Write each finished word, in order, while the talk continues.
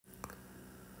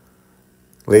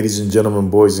Ladies and gentlemen,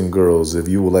 boys and girls, if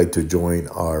you would like to join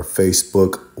our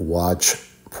Facebook Watch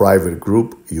private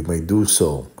group, you may do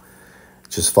so.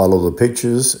 Just follow the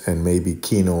pictures and maybe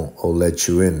Kino will let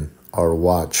you in our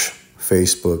Watch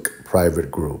Facebook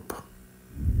private group.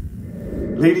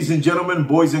 Ladies and gentlemen,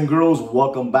 boys and girls,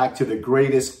 welcome back to the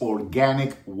greatest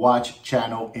organic watch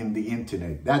channel in the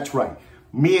internet. That's right.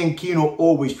 Me and Kino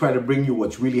always try to bring you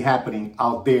what's really happening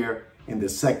out there in the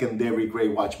secondary gray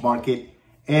watch market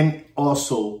and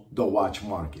also the watch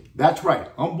market. That's right.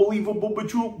 Unbelievable but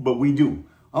true, but we do.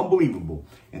 Unbelievable.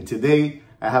 And today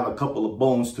I have a couple of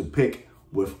bones to pick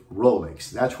with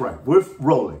Rolex. That's right, with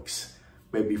Rolex.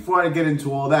 But before I get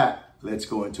into all that, let's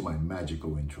go into my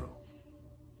magical intro.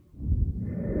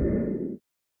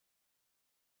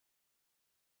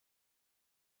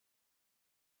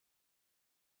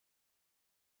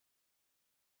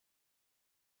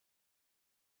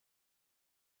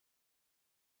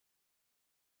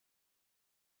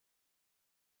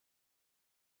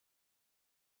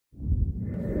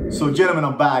 So gentlemen,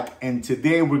 I'm back, and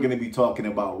today we're going to be talking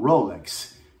about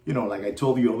Rolex. You know, like I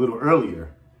told you a little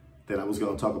earlier that I was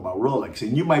going to talk about Rolex,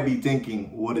 and you might be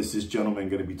thinking, what is this gentleman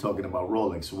going to be talking about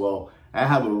Rolex? Well, I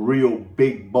have a real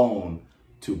big bone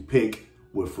to pick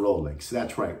with Rolex.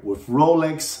 That's right, with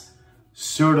Rolex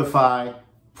Certified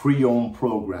Pre-Owned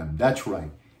Program. That's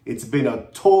right. It's been a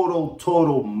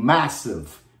total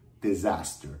massive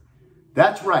disaster.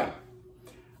 That's right.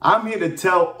 I'm here to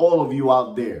tell all of you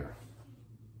out there,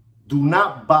 do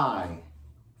not buy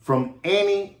from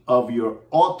any of your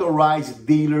authorized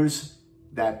dealers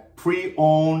that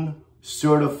pre-owned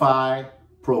certified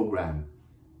program.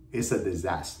 It's a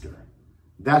disaster.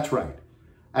 That's right.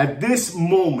 At this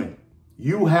moment,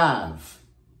 you have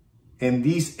in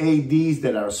these ADs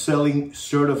that are selling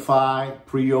certified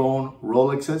pre-owned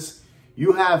Rolexes,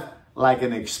 you have like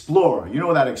an Explorer. You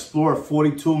know that Explorer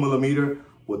 42 millimeter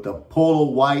with the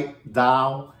polo white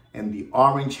dial and the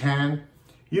orange hand?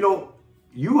 You know,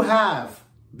 you have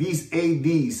these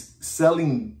ADs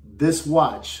selling this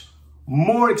watch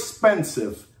more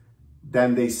expensive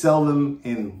than they sell them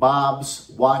in Bob's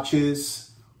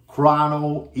Watches,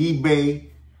 Chrono, eBay.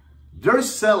 They're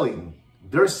selling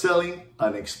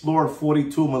an Explorer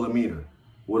 42 millimeter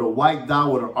with a white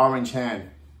dial with an orange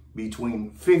hand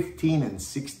between $15,000 and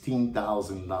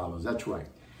 $16,000. That's right.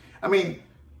 I mean,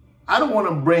 I don't want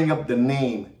to bring up the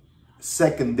name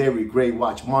secondary gray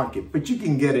watch market, but you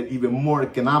can get it even more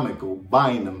economical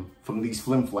buying them from these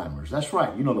flim-flammers. That's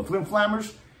right. You know, the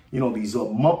flim-flammers, you know, these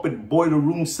Muppet boiler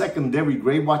room secondary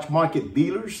gray watch market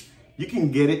dealers, you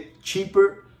can get it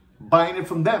cheaper buying it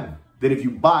from them than if you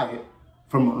buy it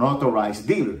from an authorized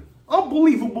dealer.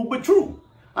 Unbelievable, but true.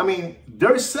 I mean,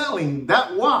 they're selling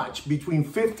that watch between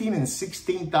 $15,000 and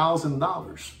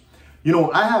 $16,000. You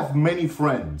know, I have many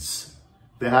friends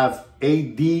that have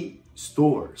AD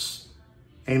stores,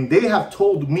 and they have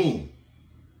told me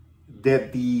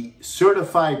that the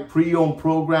certified pre-owned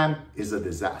program is a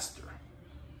disaster.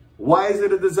 Why is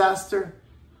it a disaster?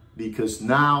 Because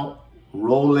now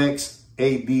Rolex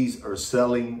ADs are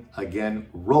selling again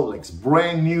Rolex,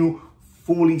 brand new,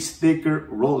 fully sticker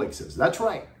Rolexes. That's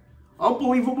right.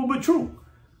 Unbelievable, but true.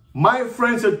 My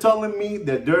friends are telling me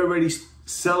that they're already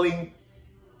selling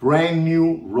brand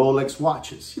new Rolex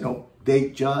watches. You know,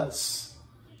 Datejust,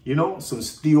 you know, some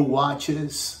steel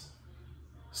watches,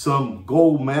 some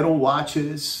gold medal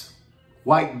watches,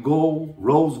 white gold,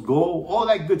 rose gold, all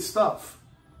that good stuff.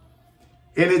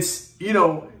 And it's, you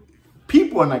know,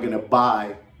 people are not going to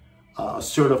buy a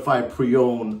certified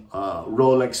pre-owned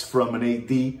Rolex from an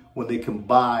AD when they can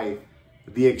buy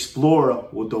the Explorer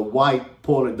with the white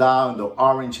polar dial and the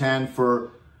orange hand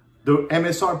for the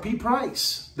MSRP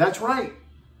price. That's right.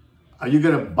 Are you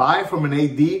going to buy from an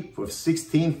AD for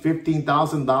 $16,000,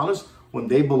 $15,000 when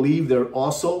they believe they are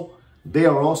also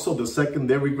the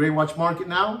secondary gray watch market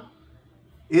now?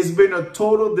 It's been a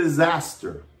total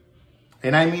disaster.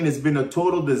 And I mean, it's been a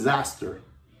total disaster,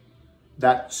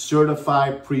 that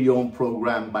certified pre-owned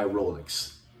program by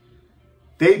Rolex.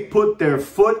 They put their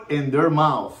foot in their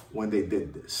mouth when they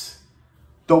did this.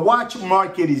 The watch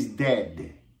market is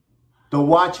dead. The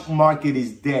watch market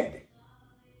is dead.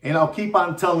 And I'll keep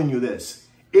on telling you this.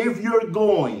 If you're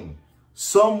going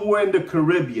somewhere in the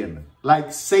Caribbean,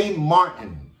 like St.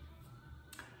 Martin,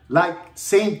 like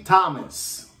St.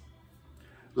 Thomas,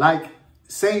 like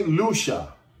St.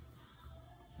 Lucia,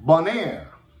 Bonaire,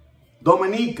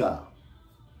 Dominica,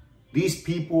 these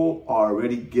people are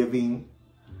already giving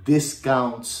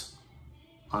discounts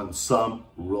on some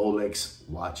Rolex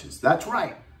watches. That's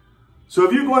right. So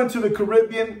if you're going to the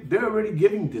Caribbean, they're already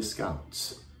giving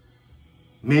discounts.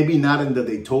 Maybe not in the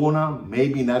Daytona,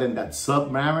 maybe not in that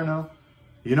Submariner,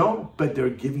 you know, but they're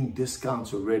giving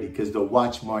discounts already because the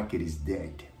watch market is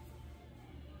dead.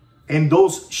 And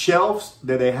those shelves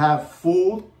that they have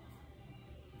full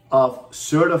of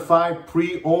certified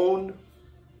pre-owned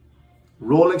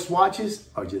Rolex watches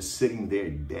are just sitting there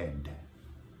dead.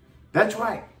 That's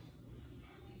right.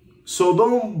 So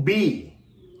don't be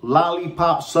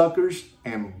lollipop suckers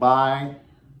and buy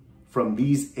from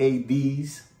these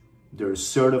ADs their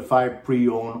certified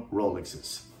pre-owned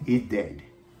Rolexes. It's dead.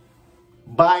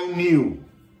 Buy new.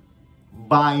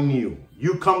 Buy new.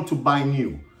 You come to buy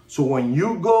new. So when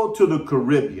you go to the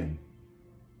Caribbean,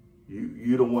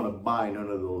 you don't want to buy none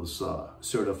of those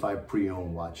certified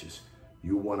pre-owned watches.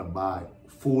 You want to buy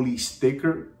fully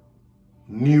sticker,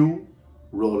 new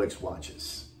Rolex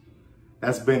watches.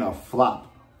 That's been a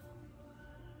flop.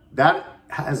 That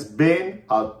has been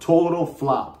a total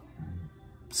flop.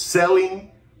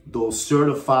 Selling those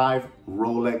certified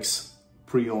Rolex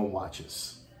pre-owned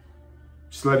watches.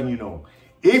 Just letting you know.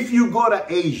 If you go to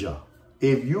Asia,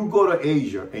 and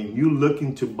you're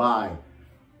looking to buy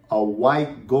a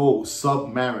white gold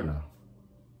Submariner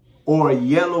or a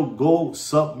yellow gold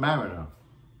Submariner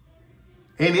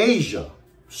in Asia,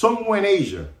 somewhere in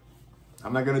Asia,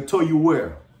 I'm not going to tell you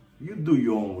where. You do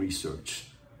your own research.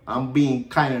 I'm being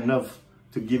kind enough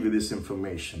to give you this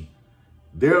information.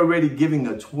 They're already giving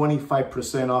a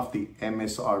 25% off the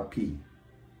MSRP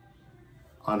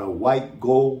on a white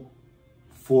gold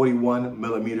 41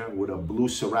 millimeter with a blue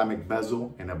ceramic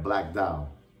bezel and a black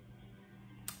dial.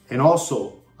 And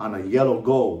also on a yellow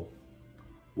gold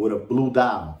with a blue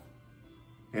dial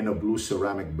and a blue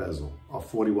ceramic bezel, a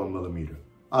 41 millimeter,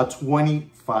 a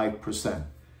 25%.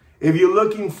 If you're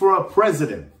looking for a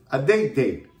president, a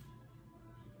date,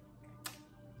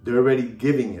 they're already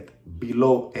giving it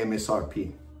below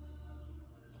MSRP.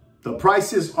 The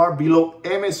prices are below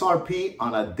MSRP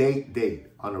on a date,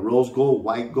 on a rose gold,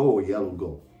 white gold, or yellow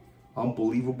gold.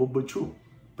 Unbelievable, but true.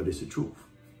 But it's the truth.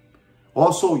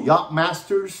 Also, Yacht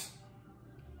Masters,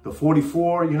 the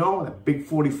 44, you know, that big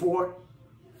 44,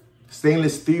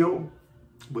 stainless steel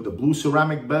with the blue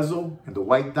ceramic bezel and the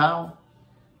white dial,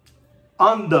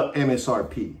 under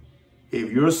MSRP.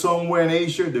 If you're somewhere in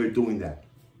Asia, they're doing that.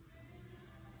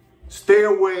 Stay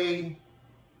away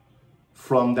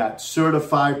from that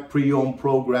certified pre-owned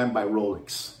program by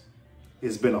Rolex.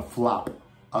 It's been a flop,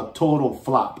 a total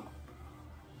flop.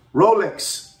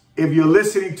 Rolex, if you're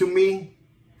listening to me,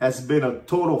 has been a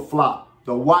total flop.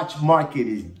 The watch market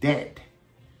is dead.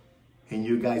 And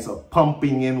you guys are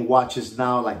pumping in watches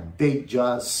now like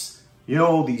Datejust, you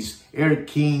know, these Air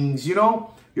Kings, you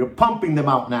know, you're pumping them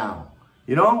out now,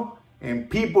 you know, and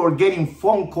people are getting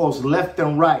phone calls left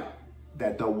and right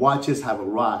that the watches have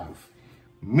arrived.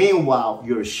 Meanwhile,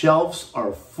 your shelves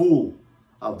are full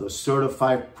of the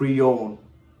certified pre-owned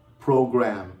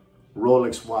program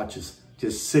Rolex watches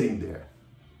just sitting there.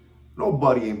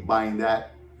 Nobody ain't buying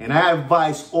that. And I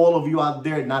advise all of you out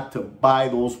there not to buy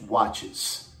those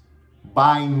watches.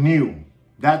 Buy new.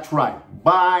 That's right.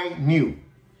 Buy new.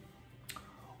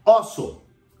 Also,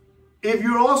 if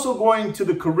you're also going to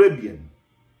the Caribbean,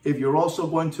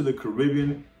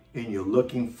 and you're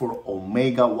looking for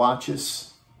Omega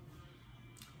watches,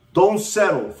 don't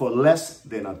settle for less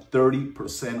than a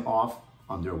 30% off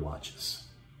on their watches.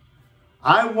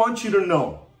 I want you to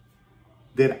know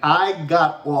that I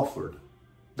got offered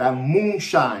that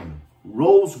Moonshine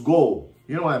Rose Gold.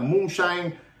 You know that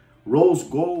Moonshine Rose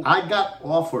Gold? I got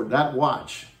offered that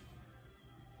watch,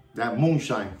 that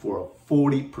Moonshine, for a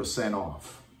 40%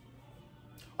 off.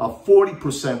 A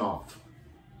 40% off.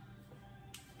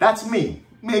 That's me.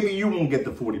 Maybe you won't get the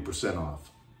 40%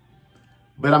 off.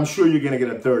 But I'm sure you're going to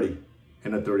get a 30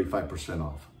 and a 35%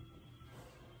 off.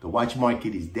 The watch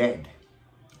market is dead.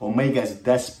 Omega is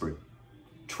desperate,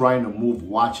 trying to move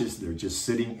watches. They're just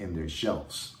sitting in their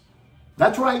shelves.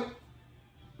 That's right.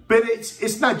 But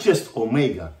it's not just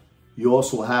Omega. You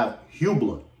also have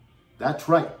Hublot. That's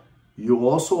right. You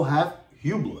also have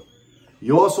Hublot.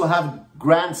 You also have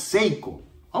Grand Seiko.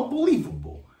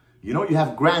 Unbelievable. You know, you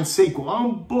have Grand Seiko.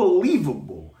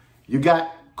 Unbelievable. You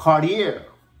got Cartier.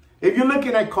 If you're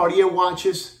looking at Cartier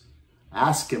watches,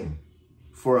 ask him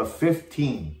for a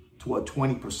 15 to a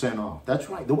 20% off. That's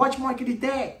right. The watch market is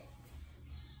dead.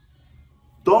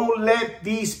 Don't let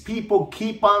these people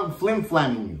keep on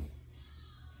flim-flamming you.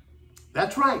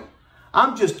 That's right.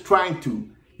 I'm just trying to,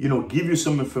 give you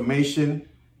some information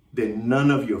that none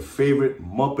of your favorite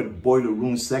Muppet Boiler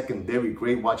Room secondary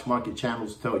grade watch market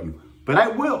channels tell you. But I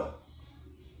will.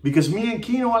 Because me and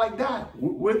Kino are like that.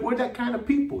 We're that kind of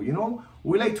people,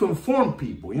 We like to inform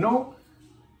people,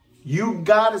 You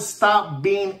got to stop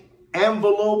being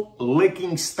envelope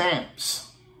licking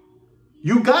stamps.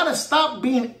 You got to stop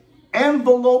being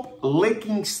envelope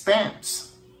licking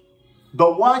stamps. The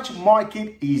watch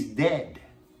market is dead.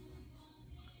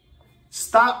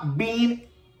 Stop being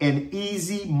an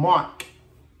easy mark.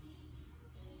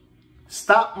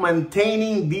 Stop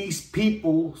maintaining these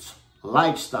people's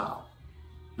lifestyle.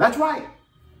 That's right.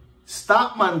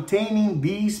 Stop maintaining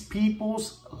these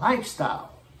people's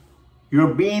lifestyle.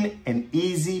 You're being an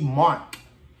easy mark.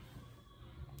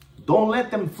 Don't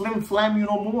let them flim-flam you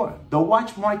no more. The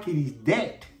watch market is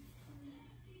dead.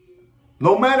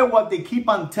 No matter what they keep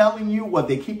on telling you, what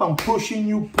they keep on pushing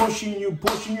you,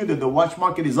 that the watch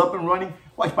market is up and running,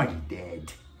 watch market is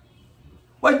dead.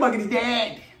 Watch market is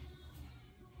dead.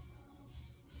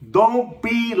 Don't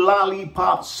be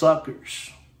lollipop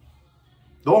suckers.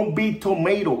 Don't be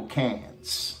tomato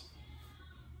cans.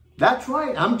 That's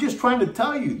right. I'm just trying to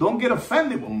tell you. Don't get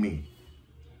offended with me.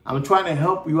 I'm trying to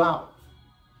help you out.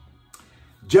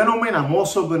 Gentlemen, I'm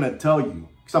also going to tell you,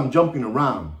 because I'm jumping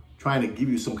around, trying to give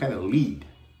you some kind of lead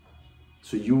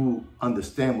so you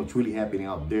understand what's really happening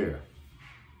out there.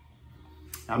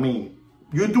 I mean,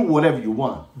 you do whatever you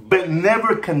want, but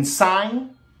never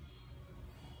consign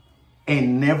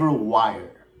and never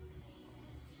wire.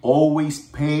 Always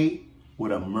pay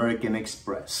with American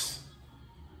Express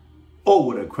or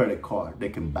with a credit card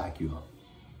that can back you up.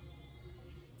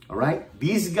 All right?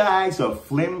 These guys are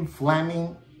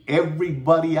flim-flamming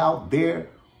everybody out there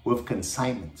with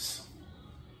consignments.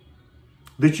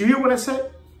 Did you hear what I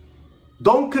said?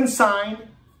 Don't consign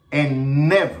and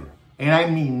never, and I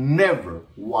mean never,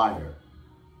 wire.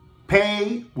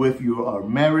 Pay with your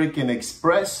American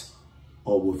Express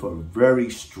or with a very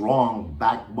strong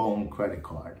backbone credit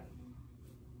card.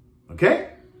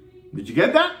 Okay? Did you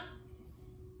get that?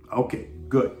 Okay,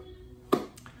 good.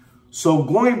 So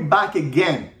going back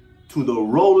again to the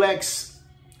Rolex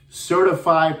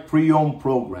Certified Pre-Owned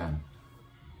Program.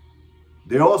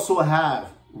 They also have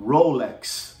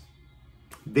Rolex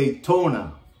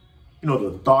Daytona. You know,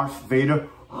 the Darth Vader.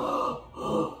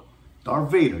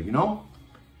 Darth Vader, you know?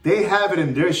 They have it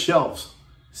in their shelves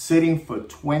sitting for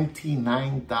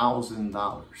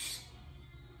 $29,000.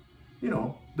 You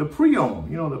know, the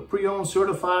pre-owned, the pre-owned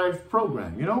certified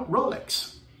program,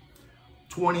 Rolex.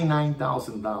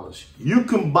 $29,000. You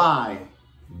can buy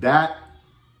that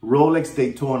Rolex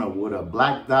Daytona with a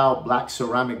blacked out black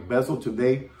ceramic bezel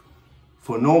today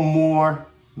for no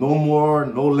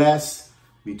less,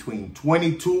 between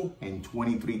 $22,000 and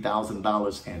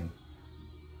 $23,000, and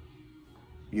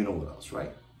you know what else,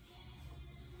 right?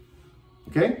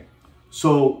 Okay,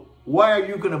 so why are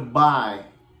you gonna buy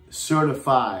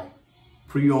certified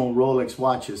pre-owned Rolex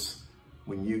watches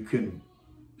when you can,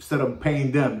 instead of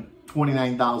paying them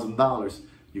 $29,000,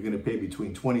 you're gonna pay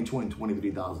between $22,000 and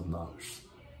 $23,000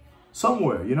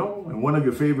 somewhere, in one of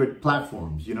your favorite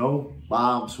platforms,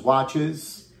 Bob's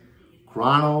Watches,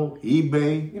 Chrono,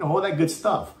 eBay, all that good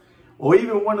stuff. Or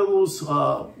even one of those,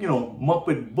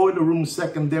 Muppet Boiler Room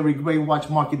secondary grade watch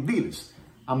market dealers.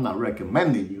 I'm not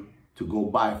recommending you to go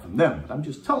buy from them, but I'm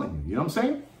just telling you, you know what I'm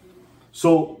saying?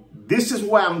 So this is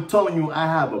why I'm telling you I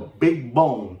have a big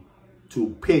bone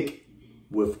to pick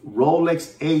with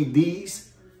Rolex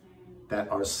ADs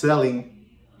that are selling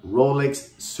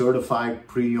Rolex certified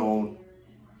pre-owned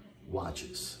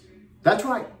watches. That's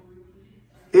right.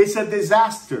 It's a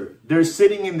disaster. They're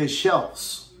sitting in the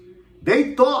shelves.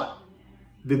 They thought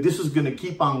that this was going to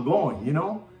keep on going, They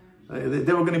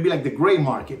were going to be like the gray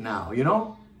market now,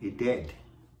 It's dead.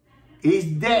 It's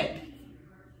dead.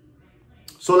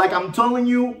 So like I'm telling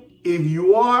you, if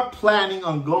you are planning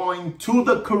on going to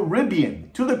the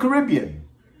Caribbean,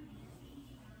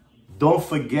 don't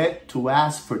forget to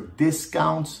ask for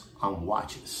discounts on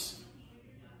watches.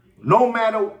 No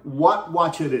matter what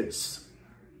watch it is.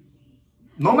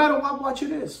 No matter what watch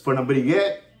it is. From a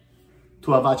Breguet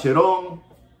to a Vacheron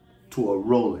to a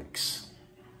Rolex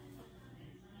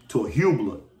to a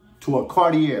Hublot to a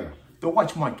Cartier. The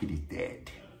watch market is dead.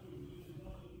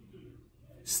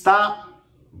 Stop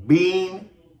being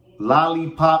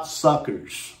lollipop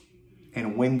suckers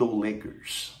and window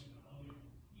lickers.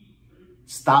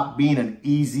 Stop being an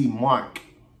easy mark.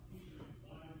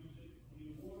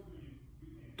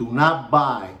 Do not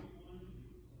buy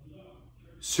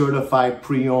certified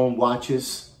pre-owned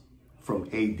watches from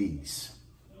ADs.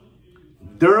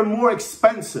 They're more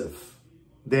expensive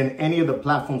than any of the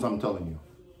platforms I'm telling you.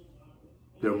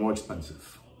 They're more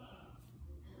expensive.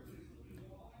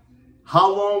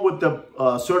 How long would the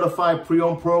certified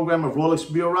pre-owned program of Rolex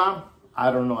be around?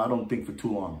 I don't know. I don't think for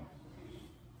too long.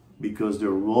 Because there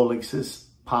are Rolexes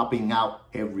popping out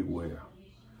everywhere.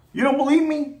 You don't believe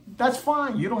me? That's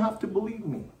fine. You don't have to believe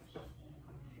me.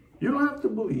 You don't have to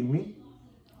believe me.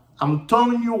 I'm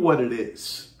telling you what it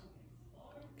is.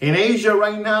 In Asia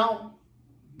right now,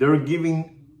 they're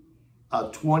giving a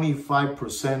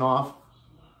 25% off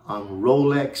on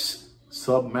Rolex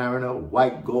Submariner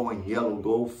white gold and yellow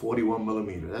gold 41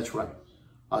 millimeter. That's right,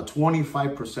 a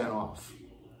 25% off.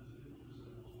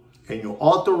 And your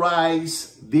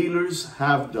authorized dealers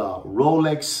have the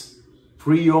Rolex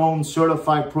pre-owned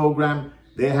certified program.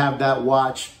 They have that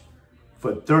watch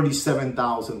for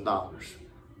 $37,000,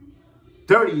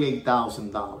 $38,000,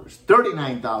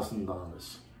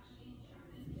 $39,000.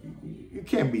 You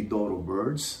can't be dodo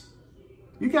birds.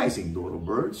 You guys ain't dodo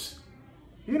birds.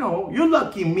 You know, you're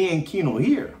lucky me and Kino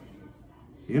here.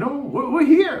 You know, we're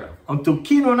here. Until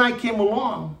Kino and I came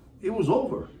along, it was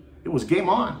over. It was game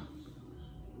on.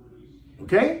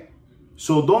 Okay?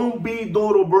 So don't be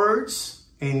dodo birds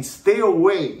and stay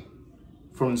away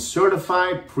from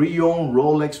certified pre-owned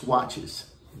Rolex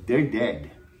watches. They're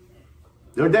dead.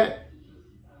 They're dead.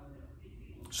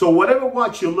 So whatever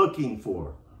watch you're looking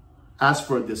for, ask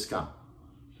for a discount.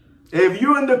 If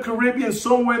you're in the Caribbean,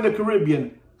 somewhere in the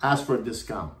Caribbean, ask for a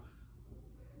discount.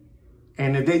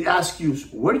 And if they ask you,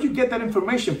 where did you get that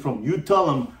information from? You tell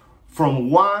them, from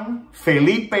Juan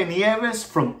Felipe Nieves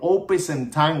from Opus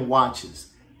and Time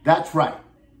Watches. That's right.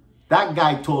 That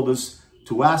guy told us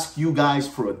to ask you guys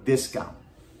for a discount.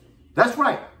 That's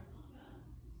right.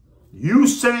 You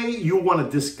say you want a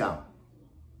discount.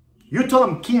 You tell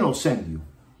them Kino sent you.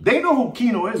 They know who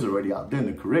Kino is already out there in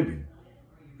the Caribbean.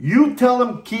 You tell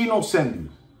them Kino sent you.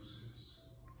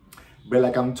 But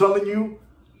like I'm telling you,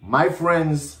 my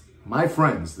friends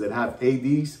that have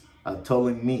ADs are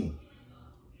telling me,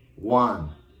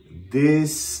 Juan,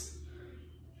 this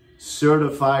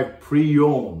certified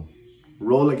pre-owned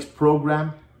Rolex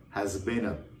program has been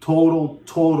a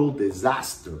total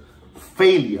disaster,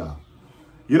 failure.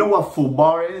 You know what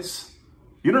FUBAR is?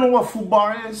 You don't know what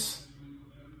FUBAR is?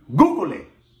 Google it,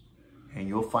 and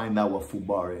you'll find out what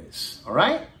FUBAR is, all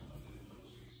right?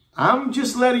 I'm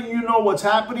just letting you know what's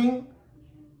happening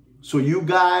so you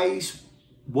guys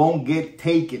won't get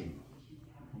taken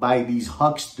by these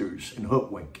hucksters and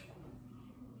hoodwink.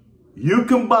 You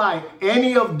can buy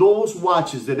any of those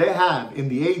watches that they have in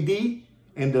the AD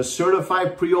and the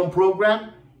certified pre-owned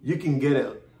program. You can get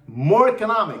it more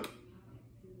economic.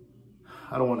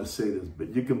 I don't want to say this,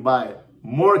 but you can buy it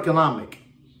more economic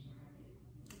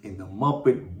in the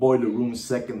Muppet Boiler Room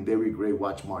secondary grade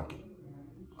watch market.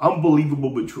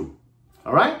 Unbelievable but true.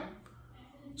 All right?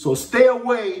 So stay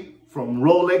away from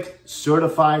Rolex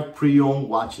certified pre-owned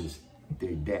watches.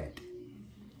 They're dead.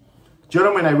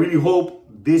 Gentlemen, I really hope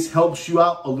this helps you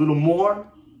out a little more,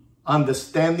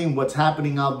 understanding what's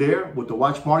happening out there with the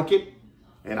watch market.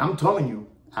 And I'm telling you,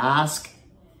 ask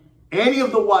any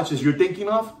of the watches you're thinking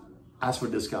of, ask for a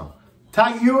discount.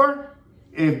 Tag Heuer,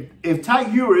 if Tag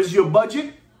Heuer is your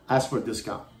budget, ask for a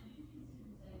discount.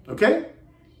 Okay?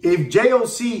 If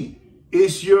JOC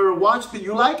is your watch that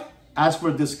you like, ask for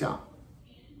a discount.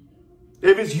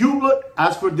 If it's Hublot,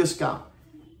 ask for a discount.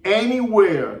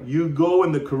 Anywhere you go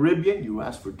in the Caribbean, you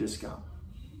ask for a discount.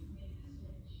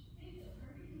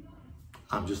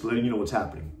 I'm just letting you know what's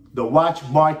happening. The watch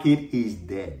market is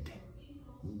dead.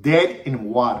 Dead in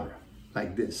water,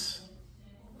 like this.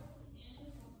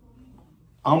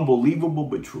 Unbelievable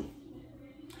but true.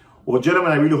 Well,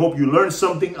 gentlemen, I really hope you learned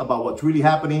something about what's really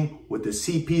happening with the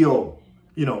CPO,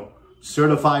 you know,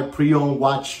 certified pre-owned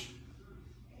watches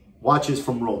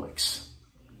from Rolex.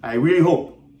 I really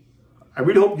hope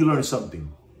you learned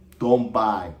something. Don't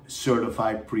buy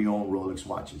certified pre-owned Rolex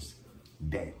watches.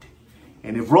 Dead.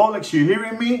 And if Rolex, you're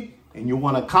hearing me and you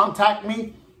want to contact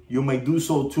me, you may do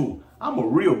so too. I'm a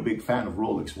real big fan of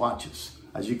Rolex watches.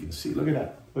 As you can see, look at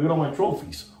that. Look at all my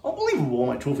trophies. Unbelievable, all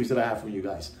my trophies that I have from you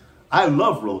guys. I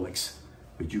love Rolex,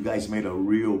 but you guys made a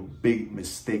real big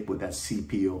mistake with that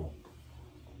CPO.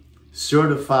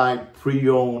 Certified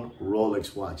pre-owned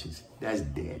Rolex watches. That's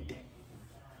dead.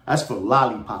 That's for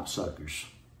lollipop suckers.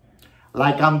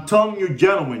 Like I'm telling you,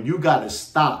 gentlemen, you got to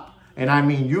stop. And I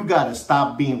mean, you got to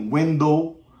stop being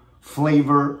window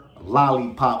flavor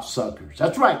lollipop suckers.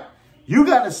 That's right. You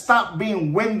got to stop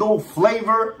being window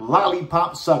flavor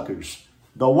lollipop suckers.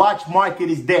 The watch market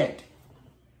is dead.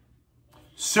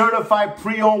 Certified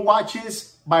pre-owned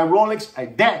watches by Rolex are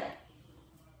dead.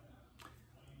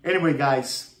 Anyway,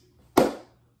 guys,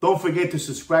 don't forget to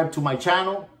subscribe to my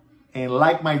channel and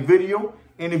like my video.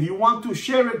 And if you want to,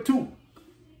 share it too.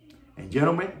 And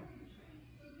gentlemen,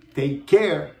 take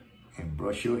care and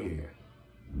brush your hair.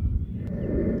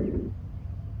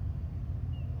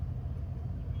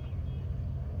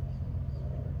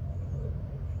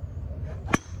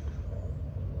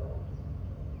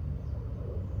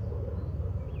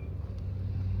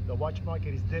 The watch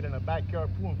market is dead in a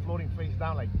backyard pool and floating face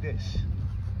down like this.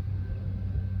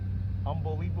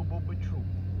 Unbelievable but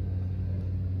true.